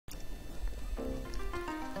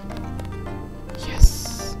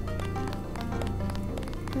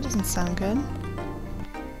Doesn't sound good.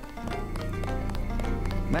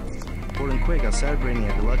 Pulling quick, I'm celebrating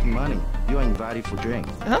at the Lucky Money. You are invited for drink.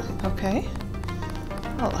 Oh, okay.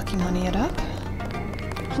 I'll Lucky Money it up.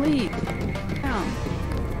 Please. Down.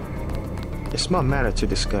 A small matter to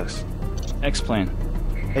discuss. Explain.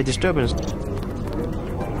 A disturbance.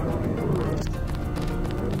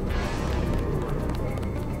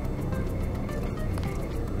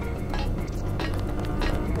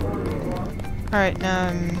 Alright, now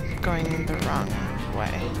I'm going the wrong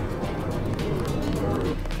way.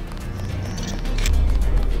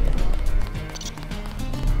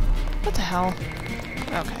 What the hell?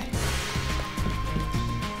 Okay.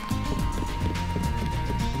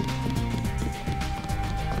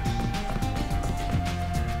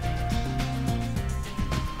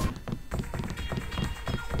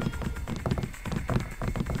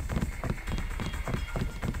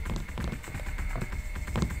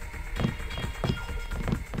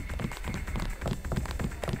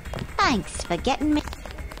 Thanks for getting me.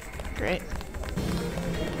 Great.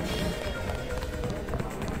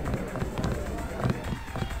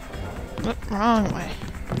 Oop, wrong way.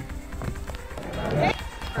 They're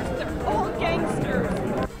all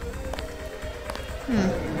gangsters.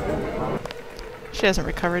 She hasn't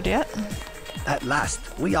recovered yet. At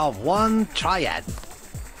last, we are one triad.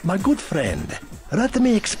 My good friend, let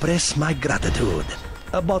me express my gratitude.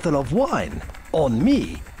 A bottle of wine. On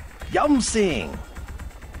me. Yum sing.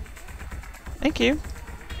 Thank you.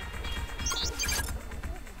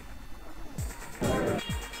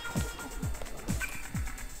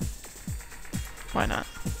 Why not?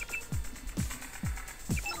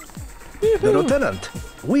 The lieutenant,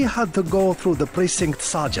 we had to go through the precinct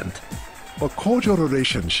sergeant. A cordial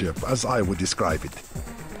relationship, as I would describe it.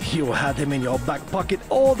 You had him in your back pocket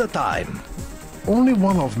all the time. Only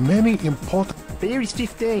one of many important... Beer is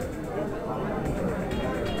 15.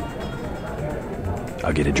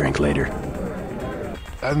 I'll get a drink later.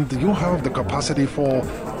 And you have the capacity for...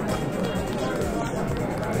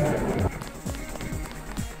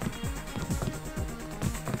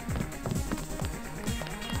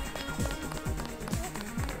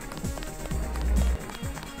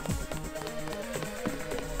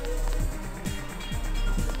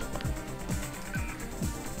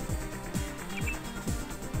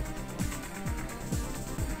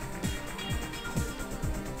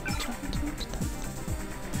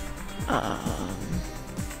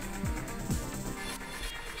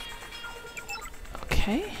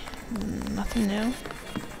 Okay, nothing new.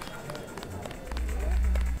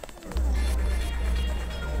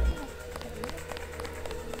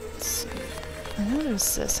 Let's see. I know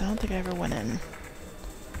there's this. I don't think I ever went in.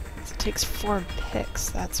 It takes 4 picks,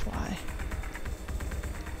 that's why.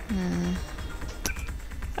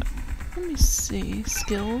 Let me see.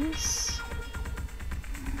 Skills.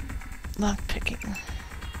 Lock picking.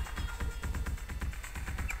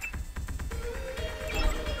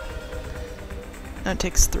 No, it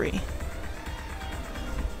takes 3.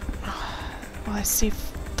 Well, I see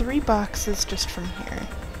 3 boxes just from here.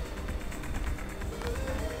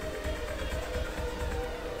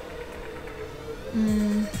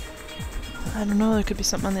 I don't know, there could be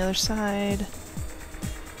something on the other side.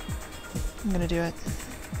 I'm gonna do it.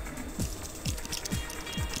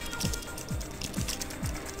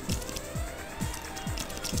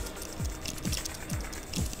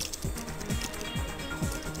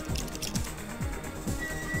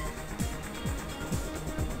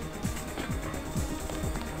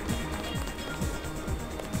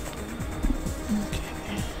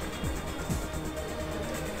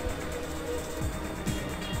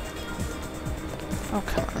 Oh,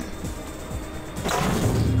 come on.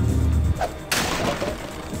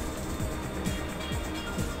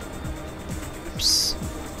 Oops.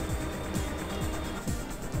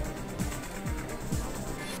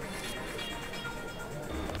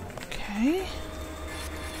 Okay.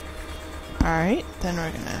 Alright, then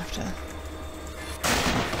we're gonna have to...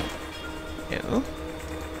 Ew.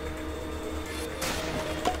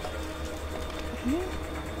 Okay.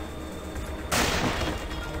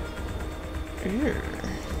 Ew.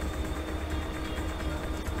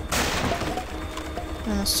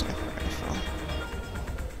 And a sniper rifle.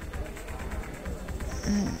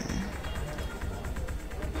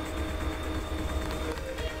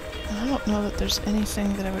 I don't know that there's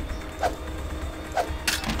anything that I would...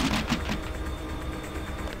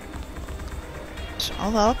 So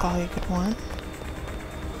all the alcohol you could want.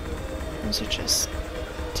 Those are just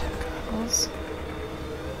tech goggles.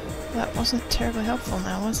 That wasn't terribly helpful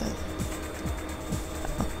now, was it?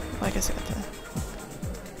 Oh, well, I guess I got the...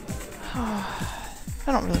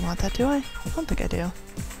 I don't really want that, do I? I don't think I do.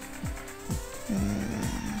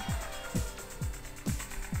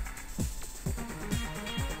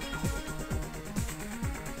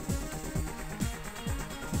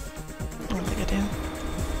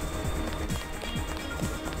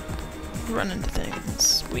 run into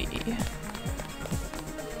things. We.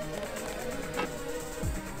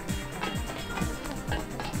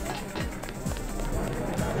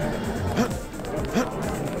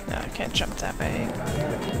 No, I can't jump that way.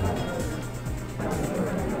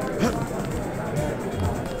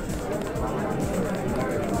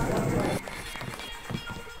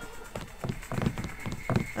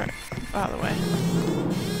 Alright, out of the way.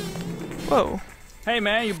 Whoa. Hey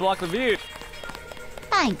man, you block the view.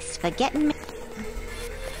 Thanks for getting me.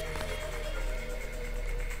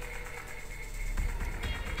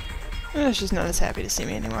 She's not as happy to see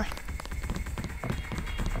me anymore.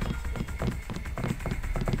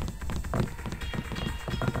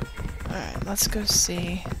 Alright, let's go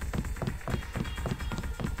see.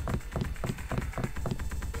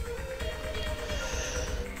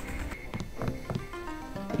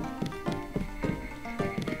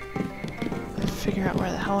 Figure out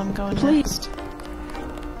where the hell I'm going next.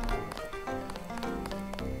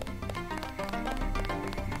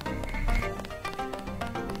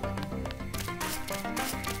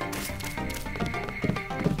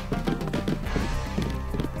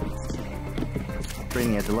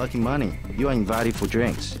 Bringing at the lucky money. You are invited for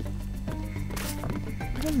drinks.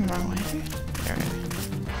 I'm wrong way. There we go.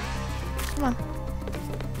 Come on.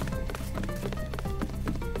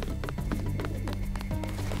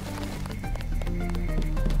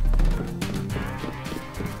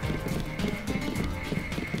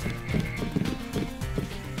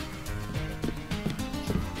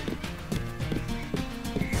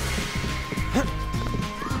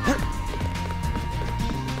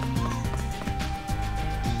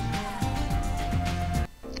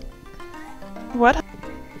 What?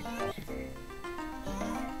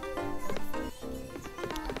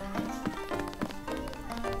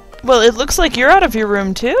 Well, it looks like you're out of your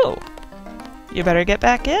room too. You better get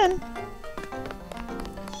back in.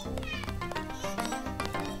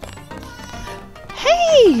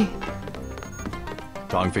 Hey!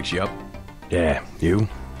 Tong fix you up? Yeah, you?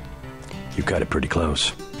 You cut it pretty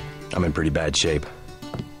close. I'm in pretty bad shape.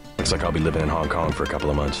 Looks like I'll be living in Hong Kong for a couple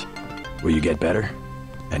of months. Will you get better?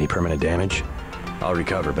 Any permanent damage? I'll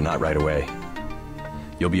recover, but not right away.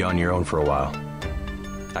 You'll be on your own for a while.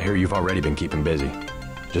 I hear you've already been keeping busy.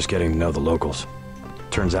 Just getting to know the locals.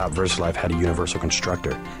 Turns out VersaLife had a universal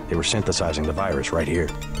constructor. They were synthesizing the virus right here.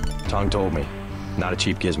 Tong told me. Not a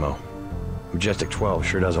cheap gizmo. Majestic 12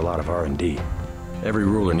 sure does a lot of R&D. Every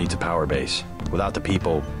ruler needs a power base. Without the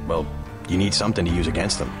people, well, you need something to use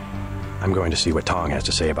against them. I'm going to see what Tong has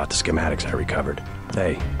to say about the schematics I recovered.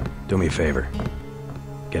 Hey, do me a favor.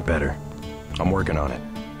 Get better. I'm working on it.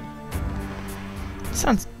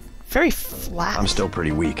 Sounds very flat. I'm still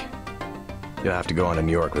pretty weak. You'll have to go on to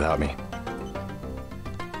New York without me.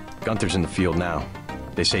 Gunther's in the field now.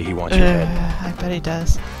 They say he wants your head. I bet he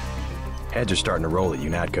does. Heads are starting to roll at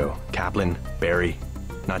UNATCO. Kaplan, Barry,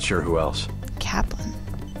 not sure who else. Kaplan.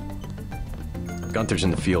 Gunther's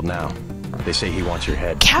in the field now. They say he wants your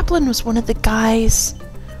head. Kaplan was one of the guys.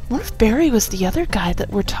 I wonder if Barry was the other guy that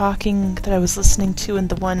we're talking, that I was listening to in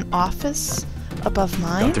the one office above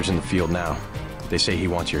mine. Gunther's in the field now. They say he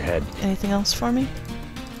wants your head. Anything else for me?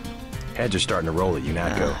 Heads are starting to roll at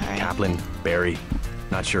UNATCO. All right. Kaplan, Barry,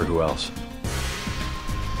 not sure who else.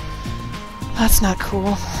 That's not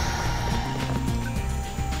cool.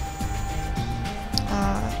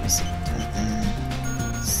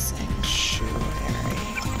 Sanctuary.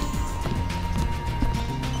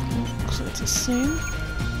 Includes a scene.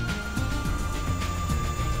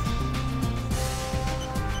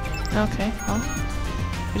 Okay, well,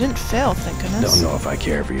 we didn't fail, thank goodness. Don't know if I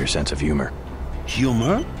care for your sense of humor.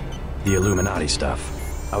 Humor? The Illuminati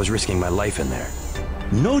stuff. I was risking my life in there.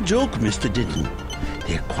 No joke, Mr. Ditton.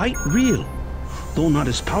 They're quite real, though not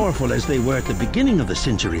as powerful as they were at the beginning of the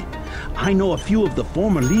century. I know a few of the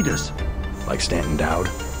former leaders. Like Stanton Dowd?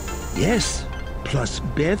 Yes, plus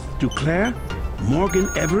Beth Duclair, Morgan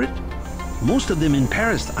Everett. Most of them in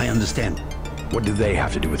Paris, I understand. What do they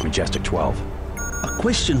have to do with Majestic 12? A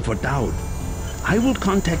question for Dowd. I will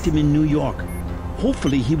contact him in New York.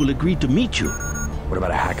 Hopefully he will agree to meet you. What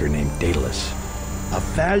about a hacker named Daedalus? A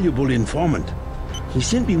valuable informant. He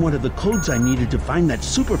sent me one of the codes I needed to find that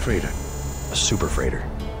super freighter. A super freighter?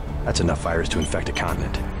 That's enough virus to infect a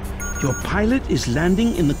continent. Your pilot is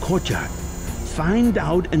landing in the courtyard. Find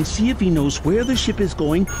out and see if he knows where the ship is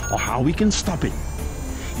going or how we can stop it.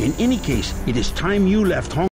 In any case, it is time you left Hong Kong.